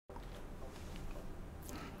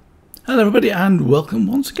Hello everybody and welcome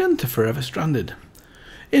once again to Forever Stranded.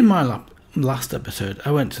 In my last episode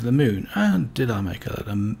I went to the moon, and did I make a lot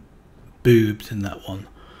of boobs in that one?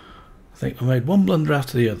 I think I made one blunder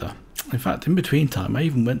after the other. In fact, in between time I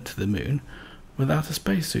even went to the moon without a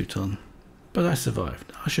spacesuit on. But I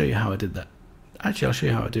survived. I'll show you how I did that. Actually, I'll show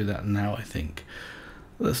you how I do that now, I think.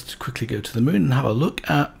 Let's quickly go to the moon and have a look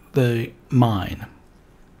at the mine.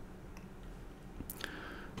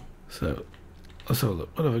 So let's have a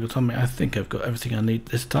look. What have I got on me? I think I've got everything I need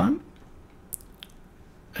this time.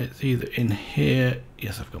 It's either in here.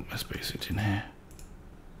 Yes, I've got my spacesuit in here.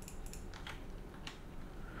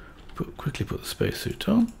 Quickly put the spacesuit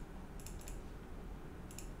on.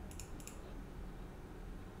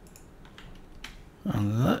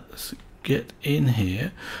 And let's get in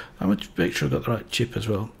here. I'm going to make sure I've got the right chip as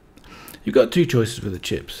well. You've got two choices with the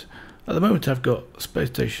chips. At the moment I've got space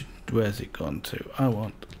station. Where's it gone to? I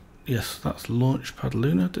want... Yes, that's Launchpad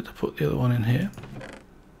Luna. Did I put the other one in here?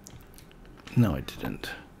 No, I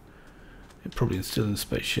didn't. It's probably still in the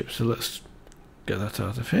spaceship, so let's get that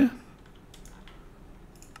out of here.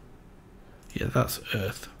 Yeah, that's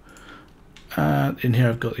Earth. And in here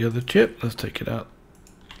I've got the other chip. Let's take it out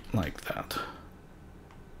like that.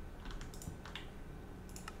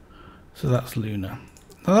 So that's Luna.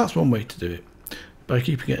 Now that's one way to do it, by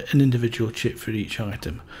keeping an individual chip for each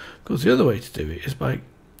item. Of course, the other way to do it is by...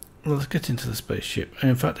 Well, let's get into the spaceship.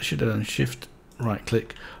 And in fact, I should have done shift right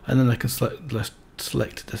click and then I can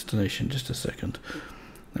select destination. Just a second.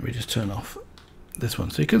 Let me just turn off this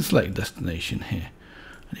one. So you can select destination here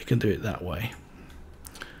and you can do it that way.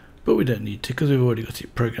 But we don't need to because we've already got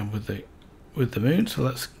it programmed with the moon. So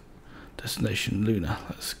let's destination Luna.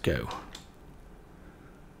 Let's go.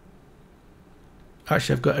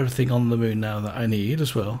 Actually, I've got everything on the moon now that I need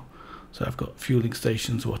as well. So I've got fueling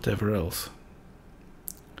stations, whatever else.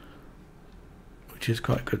 Which is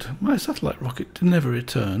quite good. My satellite rocket never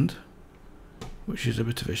returned, which is a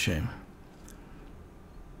bit of a shame.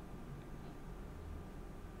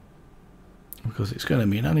 Because it's going to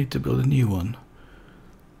mean I need to build a new one.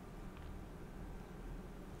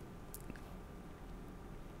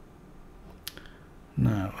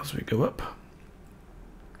 Now, as we go up,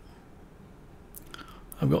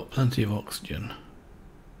 I've got plenty of oxygen.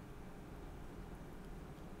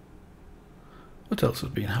 What else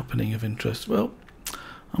has been happening of interest? Well,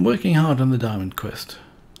 I'm working hard on the diamond quest.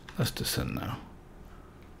 Let's descend now.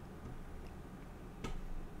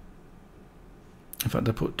 In fact,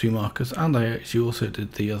 I put 2 markers, and I actually also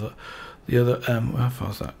did the other. How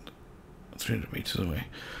far is that? 300 meters away.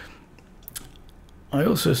 I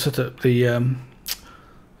also set up the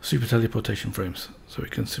super teleportation frames, so we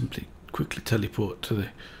can simply quickly teleport to the.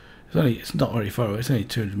 It's not very far away. It's only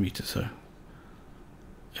 200 meters, so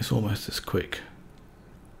it's almost as quick.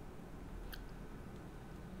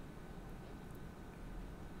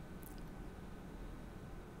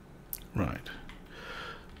 Right.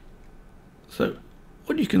 So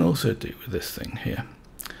what you can also do with this thing here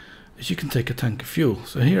is you can take a tank of fuel.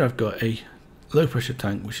 So here I've got a low pressure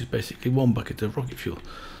tank, which is basically 1 bucket of rocket fuel.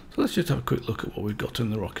 So let's just have a quick look at what we've got in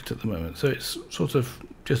the rocket at the moment. So it's sort of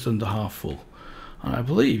just under half full. And I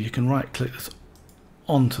believe you can right click this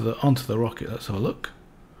onto the rocket. Let's have a look.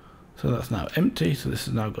 So that's now empty. So this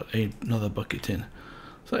has now got another bucket in.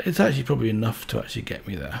 So it's actually probably enough to actually get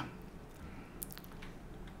me there.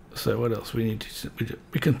 So what else we need to...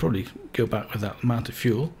 We can probably go back with that amount of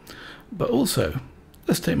fuel. But also,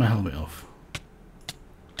 let's take my helmet off.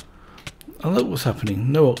 And look what's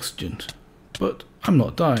happening. No oxygen. But I'm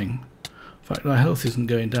not dying. In fact, my health isn't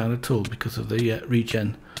going down at all because of the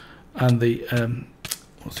regen and the...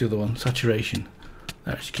 what's the other one? Saturation.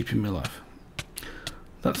 They're actually keeping me alive.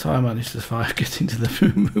 That's how I managed to survive getting to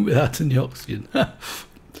the moon without any oxygen.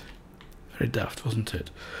 Very daft, wasn't it?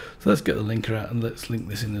 So let's get the linker out and let's link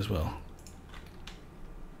this in as well.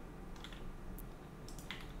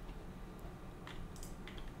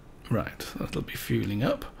 Right, that'll be fueling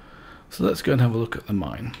up. So let's go and have a look at the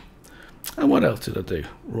mine. And what else did I do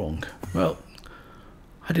wrong? Well,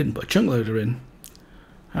 I didn't put a chunk loader in.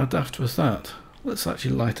 How daft was that? Let's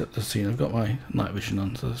actually light up the scene. I've got my night vision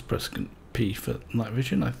on, so let's press P for night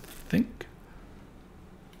vision, I think.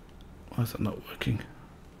 Why is that not working?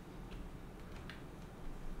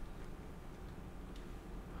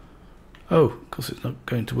 Oh, of course it's not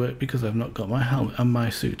going to work because I've not got my helmet and my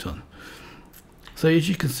suit on. So as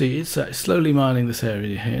you can see, it's slowly mining this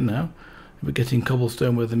area here now. We're getting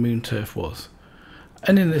cobblestone where the moon turf was.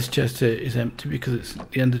 And in this chest here is empty because it's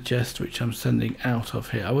the ender chest which I'm sending out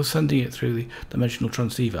of here. I was sending it through the dimensional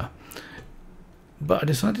transceiver. but I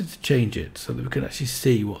decided to change it so that we can actually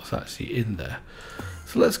see what's actually in there.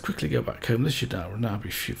 So let's quickly go back home. This should now be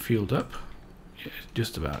fueled up. Yeah,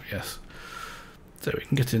 just about, yes. So we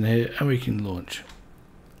can get in here and we can launch,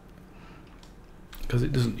 because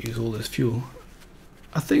it doesn't use all this fuel.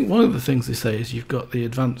 I think one of the things they say is you've got the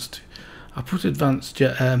advanced, I put advanced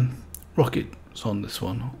rockets on this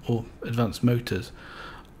one, or advanced motors,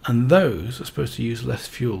 and those are supposed to use less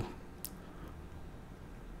fuel.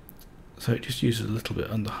 So it just uses a little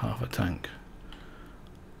bit under half a tank.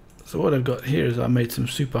 So what I've got here is I made some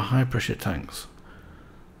super high pressure tanks.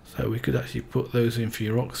 So we could actually put those in for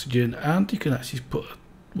your oxygen, and you can actually put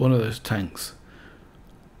one of those tanks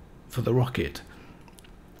for the rocket.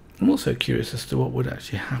 I'm also curious as to what would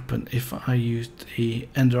actually happen if I used the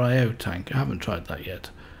Ender IO tank. I haven't tried that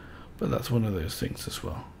yet, but that's one of those things as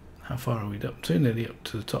well. How far are we up to? Nearly up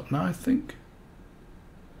to the top now, I think.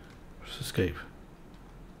 Let's escape.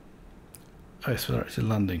 Oh, so they're actually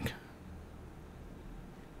landing.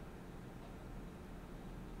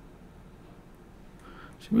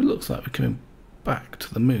 So it looks like we're coming back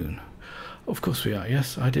to the moon. Of course we are,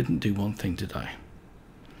 yes. I didn't do one thing, did I?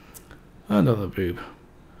 Another boob.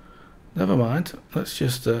 Never mind, let's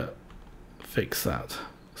just fix that.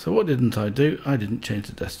 So what didn't I do? I didn't change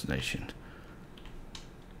the destination.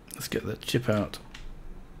 Let's get the chip out.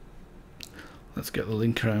 Let's get the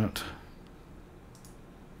linker out.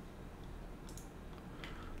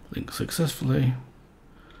 Link successfully.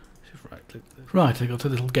 Right click this. Right, I got a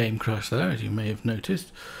little game crash there, as you may have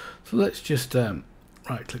noticed. So let's just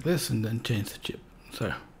right click this and then change the chip.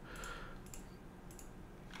 So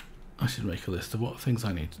I should make a list of what things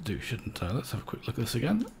I need to do, shouldn't I? Let's have a quick look at this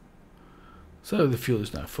again. So the fuel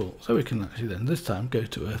is now full, so we can actually then this time go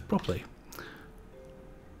to Earth properly.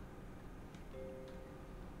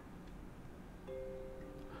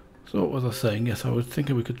 So what was I saying? Yes, I was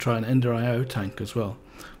thinking we could try an Ender IO tank as well.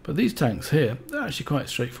 But these tanks here, they're actually quite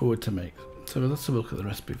straightforward to make. So let's have a look at the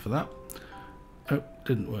recipe for that. Oh,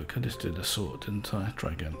 didn't work. I just did a sort, didn't I?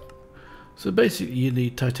 Try again. So basically you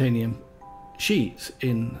need titanium sheets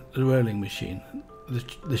in the rolling machine.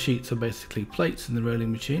 The sheets are basically plates in the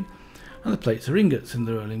rolling machine, and the plates are ingots in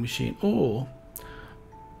the rolling machine, or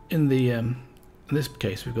in the in this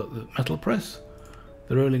case we've got the metal press,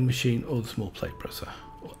 the rolling machine, or the small plate presser,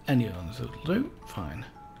 or any of those will do. Fine.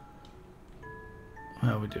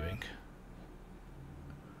 How are we doing?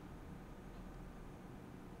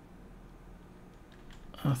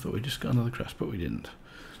 I thought we just got another crash, but we didn't.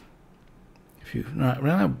 Right,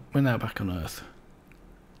 we're now back on Earth.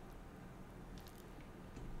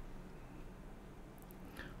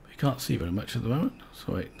 We can't see very much at the moment,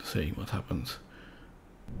 so wait and see what happens.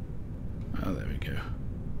 Oh, there we go.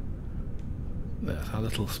 There's our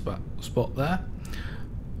little spot there.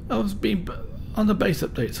 I was being on the base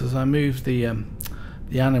updates as I moved the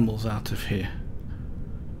animals out of here,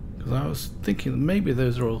 because I was thinking that maybe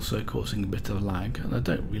those are also causing a bit of lag, and I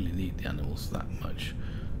don't really need the animals that much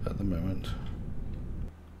at the moment.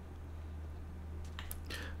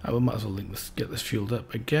 I might as well get this fueled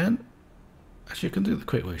up again. Actually, I can do the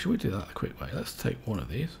quick way. Should we do that the quick way? Let's take one of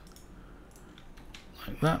these,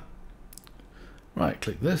 like that. Right,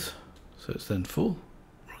 click this, so it's then full.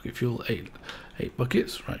 Rocket fuel, eight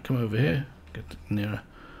buckets. Right, come over here, get nearer.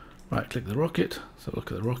 Right, click the rocket. So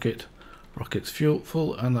look at the rocket. Rocket's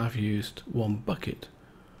full, and I've used one bucket.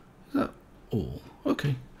 Is that all?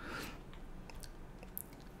 Okay.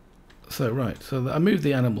 So right, so I moved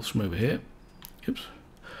the animals from over here. Oops.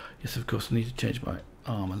 Yes, of course I need to change my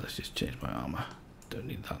armor. Let's just change my armor. Don't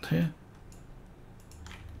need that here.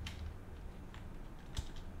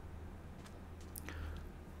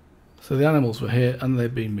 So the animals were here and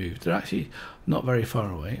they've been moved. They're actually not very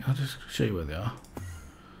far away. I'll just show you where they are.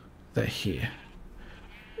 They're here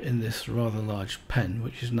in this rather large pen,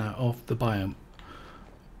 which is now off the biome.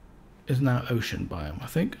 Is now ocean biome, I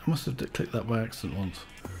think. I must have clicked that by accident once.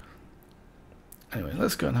 Anyway,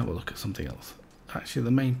 let's go and have a look at something else. Actually,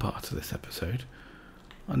 the main part of this episode.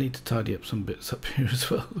 I need to tidy up some bits up here as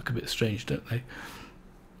well. Look a bit strange, don't they?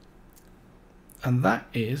 And that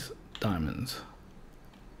is diamonds.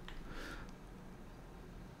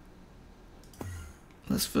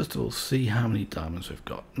 Let's first of all see how many diamonds we've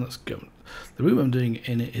got. Let's go. The room I'm doing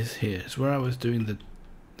in it is here. It's where I was doing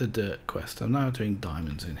the dirt quest. I'm now doing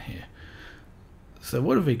diamonds in here. So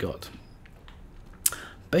what have we got?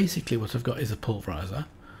 Basically what I've got is a pulverizer,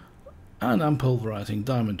 and I'm pulverizing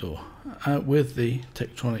diamond ore with the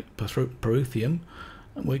Tectonic Pyrotheum,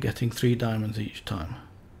 and we're getting 3 diamonds each time.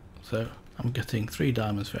 So I'm getting 3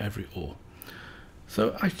 diamonds for every ore.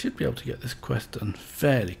 So I should be able to get this quest done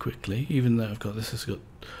fairly quickly, even though I've got this. It's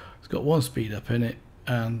got 1 speed up in it,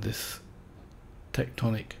 and this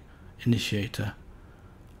Tectonic Initiator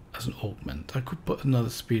as an augment. I could put another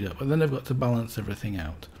speed up, but then I've got to balance everything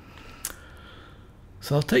out.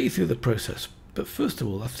 So I'll take you through the process, but first of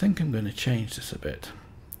all I think I'm going to change this a bit.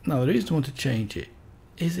 Now the reason I want to change it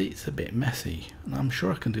is it's a bit messy, and I'm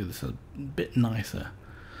sure I can do this a bit nicer.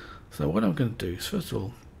 So what I'm going to do is, first of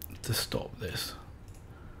all, to stop this,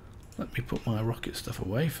 let me put my rocket stuff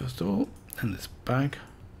away first of all in this bag.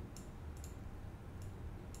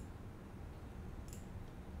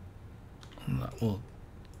 And that will,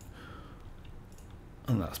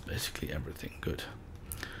 and that's basically everything good.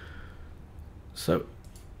 So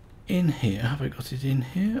in here, have I got it in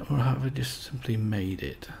here, or have I just simply made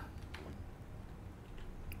it?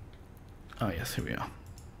 Ah yes, here we are.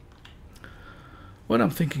 What I'm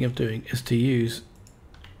thinking of doing is to use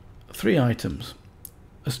 3 items: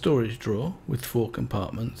 a storage drawer with 4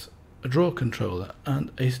 compartments, a drawer controller,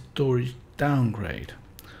 and a storage downgrade.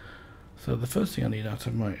 So the first thing I need out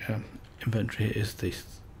of my inventory here is this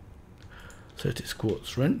 30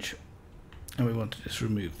 quartz wrench, and we want to just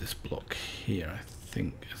remove this block here. I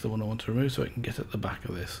think is the one I want to remove so I can get at the back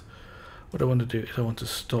of this. What I want to do is I want to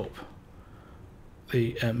stop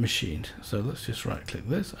the machine. So let's just right click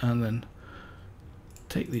this and then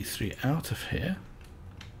take these 3 out of here,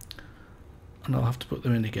 and I'll have to put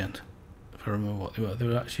them in again if I remember what they were. They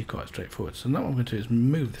were actually quite straightforward. So now what I'm going to do is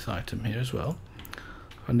move this item here as well.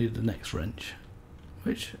 I need the next wrench,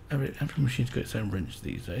 which every machine's got its own wrench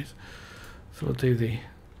these days. So we'll do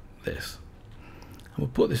this, and we'll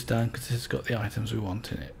put this down because this has got the items we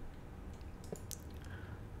want in it.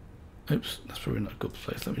 Oops, that's probably not a good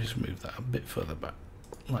place. Let me just move that a bit further back,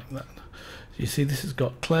 like that. So you see this has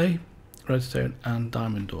got clay, redstone and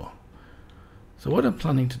diamond ore. So what I'm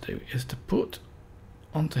planning to do is to put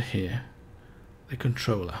onto here the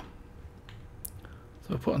controller.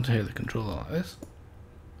 So I'll put onto here the controller like this,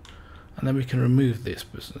 and then we can remove this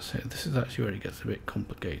business here. This is actually where it gets a bit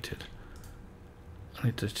complicated. I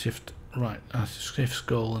need to shift right, shift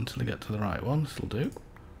scroll until I get to the right one. This will do.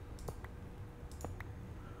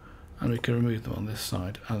 And we can remove them on this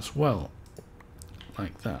side as well,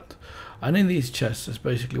 like that. And in these chests, is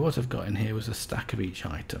basically what I've got in here was a stack of each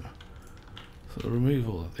item. So I'll remove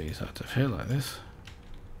all of these out of here like this,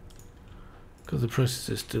 because the process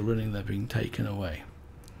is still running, they're being taken away.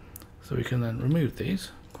 So we can then remove these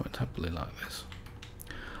quite happily like this.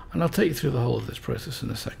 And I'll take you through the whole of this process in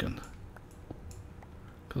a second,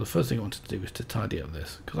 because the first thing I wanted to do was to tidy up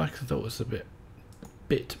this, because I thought it was a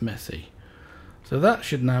bit messy. So that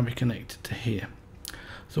should now be connected to here.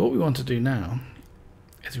 So what we want to do now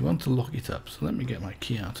is we want to lock it up. So let me get my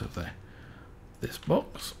key out of there, this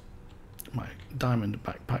box, my diamond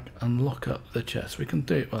backpack, and lock up the chest. We can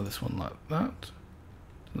do it by this one like that. Does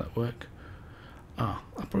that work? I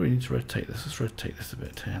probably need to rotate this. Let's rotate this a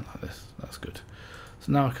bit here like this. That's good.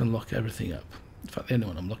 So now I can lock everything up. In fact, the only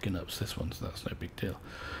one I'm locking up is this one, so that's no big deal.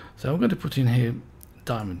 So I'm going to put in here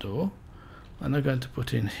diamond ore, and I'm going to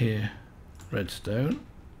put in here redstone,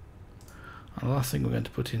 and the last thing we're going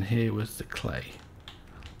to put in here was the clay,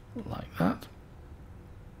 like that.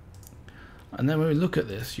 And then when we look at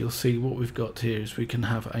this, you'll see what we've got here is we can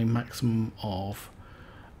have a maximum of,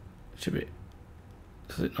 should be,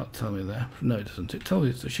 does it not tell me there? No, it doesn't. It tells me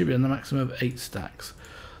it should be in the maximum of 8 stacks.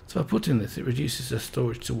 So if I put in this, it reduces the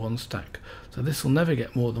storage to 1 stack. So this will never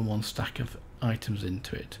get more than 1 stack of items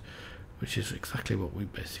into it, which is exactly what we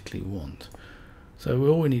basically want. So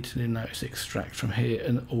all we need to do now is extract from here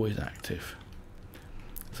and always active.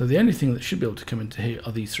 So the only thing that should be able to come into here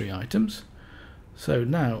are these 3 items. So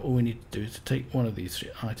now all we need to do is to take one of these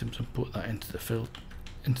 3 items and put that into the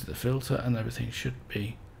filter, and everything should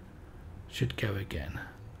go again.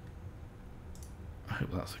 I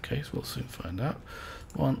hope that's the case. We'll soon find out.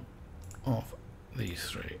 One of these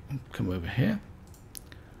 3. Come over here.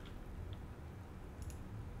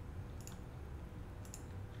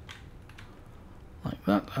 Like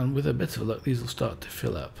that, and with a bit of luck these will start to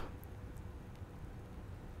fill up.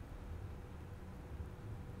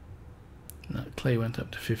 Now clay went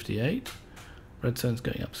up to 58, redstone's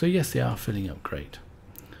going up, so yes, they are filling up great.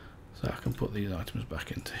 So I can put these items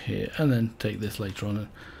back into here and then take this later on and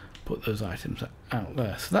put those items out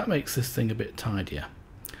there. So that makes this thing a bit tidier.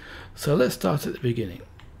 So let's start at the beginning.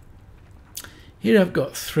 Here I've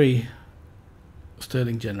got 3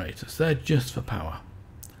 Stirling generators. They're just for power.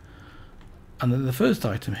 And then the first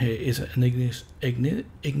item here is an igneous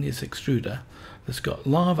extruder that's got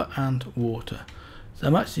lava and water. So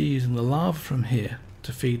I'm actually using the lava from here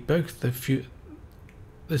to feed both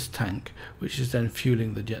this tank, which is then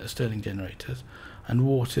fueling the Stirling generators, and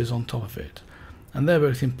water is on top of it. And they're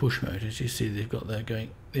both in push mode. As you see, they've got the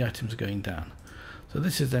items are going down. So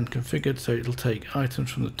this is then configured so it'll take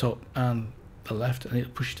items from the top and the left, and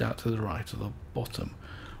it'll push it out to the right or the bottom,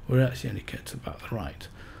 where it actually only gets about the right.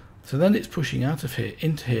 So then it's pushing out of here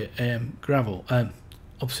into here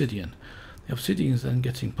obsidian. The obsidian is then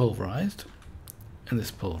getting pulverized in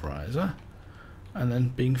this pulverizer and then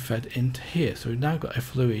being fed into here. So we've now got a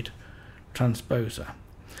fluid transposer.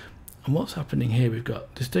 And what's happening here, we've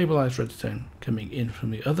got destabilized redstone coming in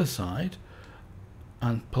from the other side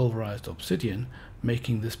and pulverized obsidian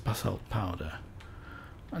making this basalt powder.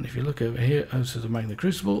 And if you look over here, this is a magna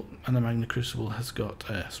crucible, and the magna crucible has got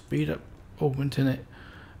a speed up augment in it.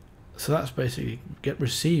 So that's basically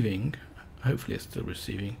receiving, hopefully it's still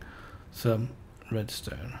receiving, some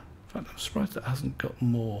redstone. In fact, I'm surprised it hasn't got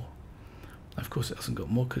more. Of course it hasn't got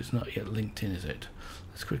more because it's not yet linked in, is it?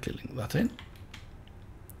 Let's quickly link that in.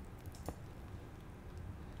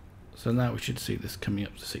 So now we should see this coming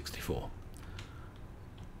up to 64.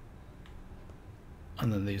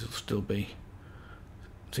 And then these will still be,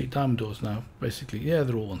 see, diamond doors now, basically, yeah,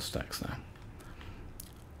 they're all on stacks now,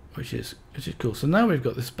 which is cool. So now we've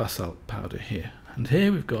got this basalt powder here, and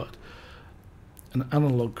here we've got an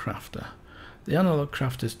analog crafter. The analog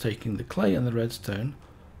crafter is taking the clay and the redstone,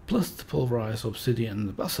 plus the pulverized obsidian and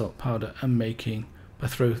the basalt powder, and making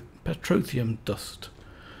petroleum dust.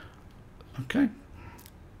 Okay,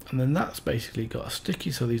 and then that's basically got a sticky,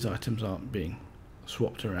 so these items aren't being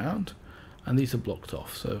swapped around, and these are blocked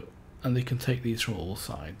off. So, and they can take these from all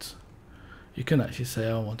sides. You can actually say,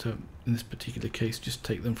 I want to, in this particular case, just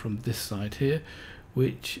take them from this side here,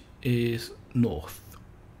 which is north.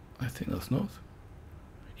 I think that's north.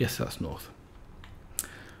 Yes, that's north.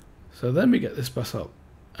 So then we get this basalt,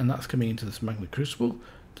 and that's coming into this magna crucible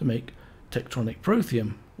to make tectonic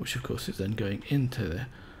protheum, which of course is then going into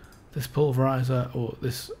this pulverizer, or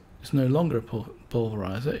this is no longer a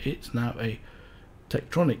pulverizer, it's now a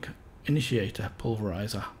Tectonic Initiator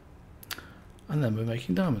pulverizer. And then we're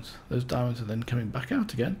making diamonds. Those diamonds are then coming back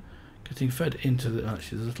out again, getting fed into the,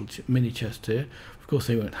 actually there's a little mini chest here. Of course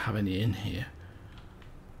they won't have any in here.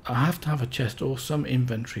 I have to have a chest or some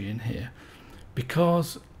inventory in here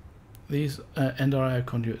because these NDIO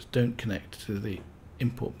conduits don't connect to the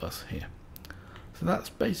import bus here. So that's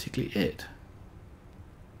basically it.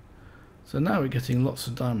 So now we're getting lots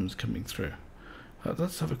of diamonds coming through.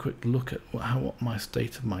 Let's have a quick look at what my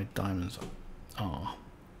state of my diamonds are.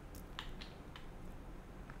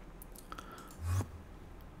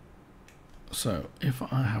 So if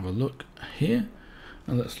I have a look here,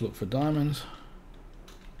 and let's look for diamonds.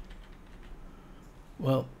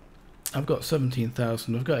 Well, I've got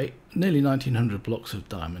 17,000. I've got nearly 1,900 blocks of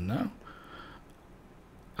diamond now.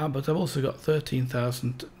 But I've also got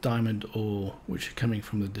 13,000 diamond ore, which are coming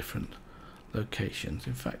from the different locations.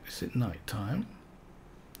 In fact, it's at night time.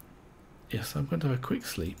 Yes, I'm going to have a quick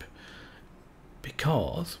sleep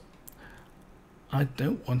because I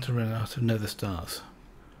don't want to run out of nether stars.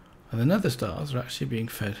 And the nether stars are actually being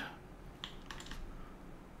fed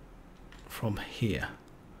from here.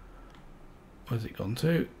 Where's it gone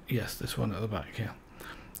to? Yes, this one at the back here.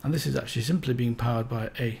 And this is actually simply being powered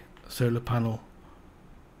by a solar panel.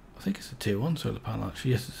 I think it's a tier 1 solar panel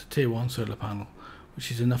actually. Yes, it's a tier 1 solar panel, which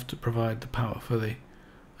is enough to provide the power for the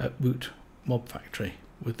boot mob factory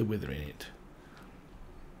with the wither in it.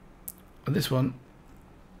 And this one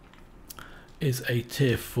is a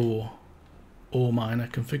tier 4 ore miner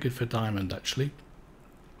configured for diamond actually,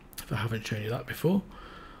 if I haven't shown you that before.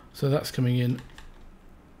 So that's coming in,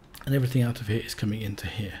 and everything out of here is coming into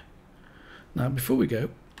here. Now before we go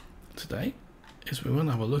today, is we want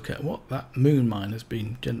to have a look at what that moon mine has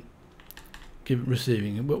been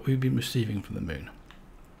receiving, and what we've been receiving from the moon.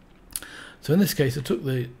 So in this case I took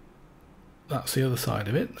that's the other side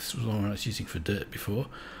of it, this was one I was using for dirt before,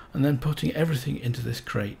 and then putting everything into this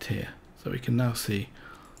crate here. So we can now see,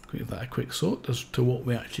 give that a quick sort as to what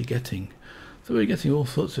we're actually getting. So we're getting all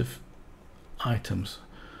sorts of items,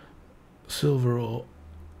 silver ore,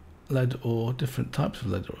 lead ore, different types of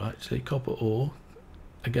lead ore actually, copper ore,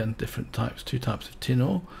 again different types, 2 types of tin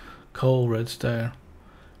ore, coal, redstone,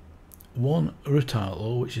 1 rutile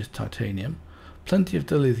ore which is titanium, plenty of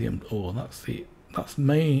dilithium ore. That's the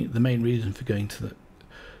main reason for going to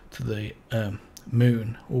the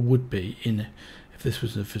moon, or would be in if this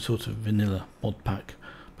was a sort of vanilla mod pack.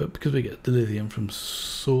 But because we get dilithium from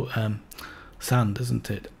sand, isn't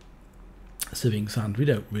it? Sieving sand, we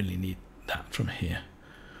don't really need that from here.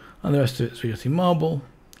 And the rest of it is we're getting marble,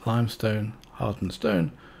 limestone, hardened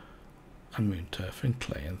stone, and moon turf and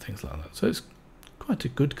clay and things like that. So it's quite a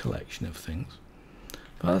good collection of things.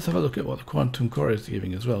 But let's have a look at what the quantum core is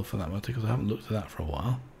giving as well, for that matter, because I haven't looked at that for a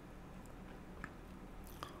while.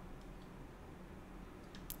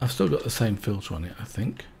 I've still got the same filter on it, I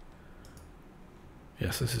think.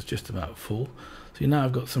 Yes, this is just about full. So now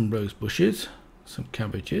I've got some rose bushes, some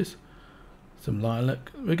cabbages, some lilac.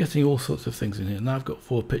 We're getting all sorts of things in here. Now I've got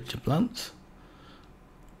 4 pitcher plants.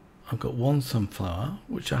 I've got 1 sunflower,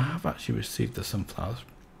 which I have actually received the sunflowers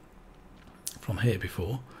from here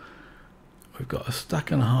before. We've got a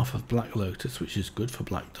stack and a half of black lotus, which is good for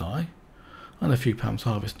black dye, and a few Pam's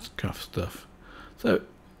Harvest Craft stuff. So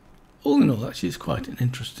all in all, actually it's quite an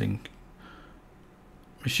interesting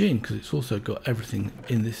machine, because it's also got everything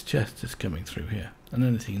in this chest that's coming through here, and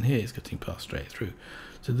anything in here is getting passed straight through.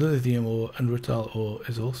 So the lithium ore and rutile ore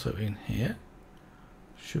is also in here.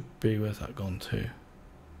 Should be, where's that gone to?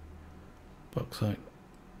 Bauxite.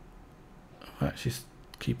 I'm actually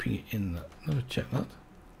keeping it in that. Let me check that.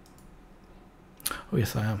 Oh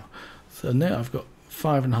yes, I am. So now I've got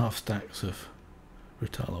 5.5 stacks of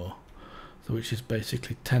rutile ore, so which is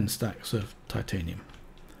basically 10 stacks of titanium.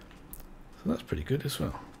 So that's pretty good as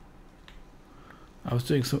well. I was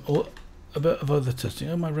doing a bit of other testing.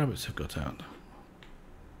 Oh, my rabbits have got out.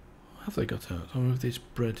 Have they got out? I'll move this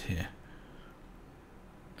bread here.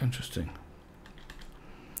 Interesting.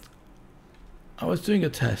 I was doing a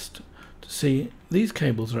test to see, these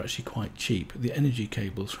cables are actually quite cheap, the energy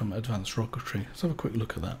cables from Advanced Rocketry. Let's have a quick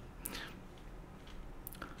look at that.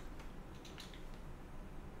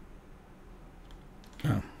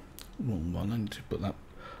 Oh, wrong one. I need to put that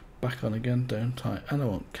back on again, don't I? And I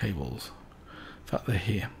want cables. In fact, they're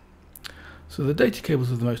here. So the data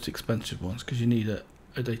cables are the most expensive ones, because you need a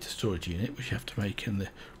data storage unit, which you have to make in the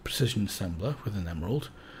precision assembler with an emerald,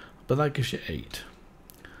 but that gives you 8.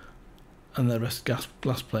 And the rest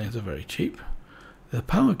glass planes are very cheap. The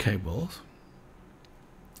power cables,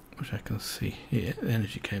 which I can see here, the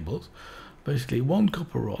energy cables, basically 1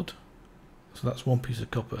 copper rod, so that's 1 piece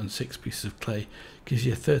of copper and 6 pieces of clay, gives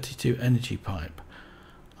you a 32 energy pipe.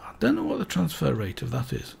 I don't know what the transfer rate of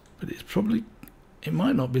that is, but it's probably, it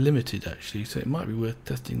might not be limited actually, so it might be worth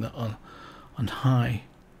testing that on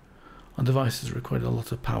devices that require a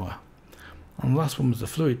lot of power. And the last one was the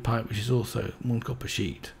fluid pipe, which is also 1 copper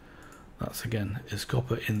sheet. That's again is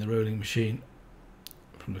copper in the rolling machine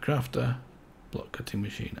from the crafter, block cutting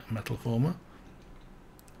machine and metal former,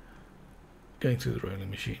 going through the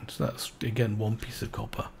rolling machine. So that's again 1 piece of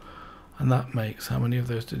copper, and that makes, how many of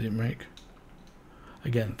those did it make?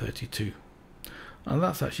 Again 32. And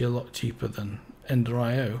that's actually a lot cheaper than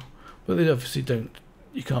Ender.io, but they obviously don't,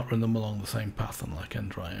 you can't run them along the same path unlike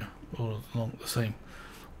Ender.io, or along the same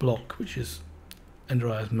block, which is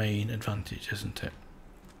Ender.io's main advantage, isn't it?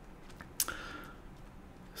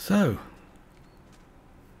 So,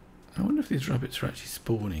 I wonder if these rabbits are actually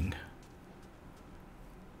spawning,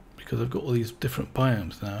 because I've got all these different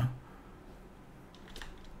biomes now.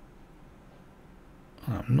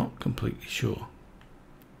 And I'm not completely sure.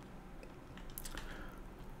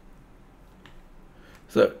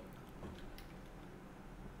 So,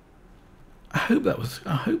 I hope that was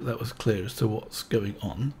clear as to what's going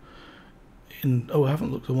on. Oh, I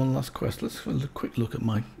haven't looked at one last quest. Let's have a quick look at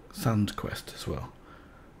my sand quest as well,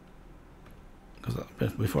 because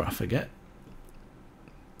that, before I forget.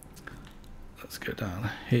 Let's go down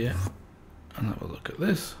here and have a look at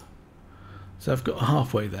this. So I've got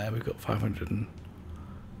halfway there. We've got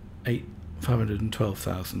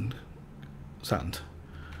 512,000 sand.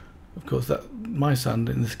 Of course, that my sand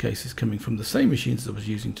in this case is coming from the same machines that I was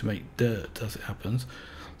using to make dirt, as it happens.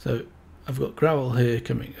 So I've got gravel here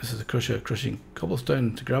coming. This is a crusher crushing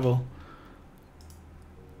cobblestone to gravel.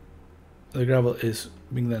 The gravel is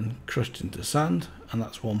being then crushed into sand, and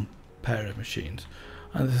that's 1 pair of machines.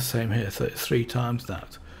 And it's the same here, so it's 3 times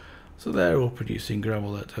that. So they're all producing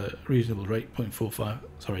gravel at a reasonable rate,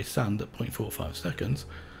 sand at 0.45 seconds.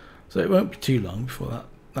 So it won't be too long before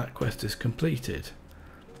that quest is completed.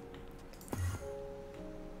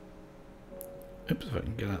 Oops, if I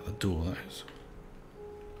can get out the door, that is.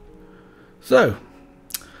 So,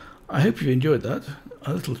 I hope you've enjoyed that.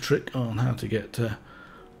 A little trick on how to get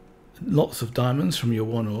lots of diamonds from your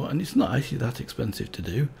 1 ore, and it's not actually that expensive to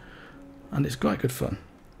do, and it's quite good fun.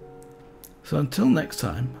 So until next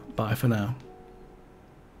time, bye for now.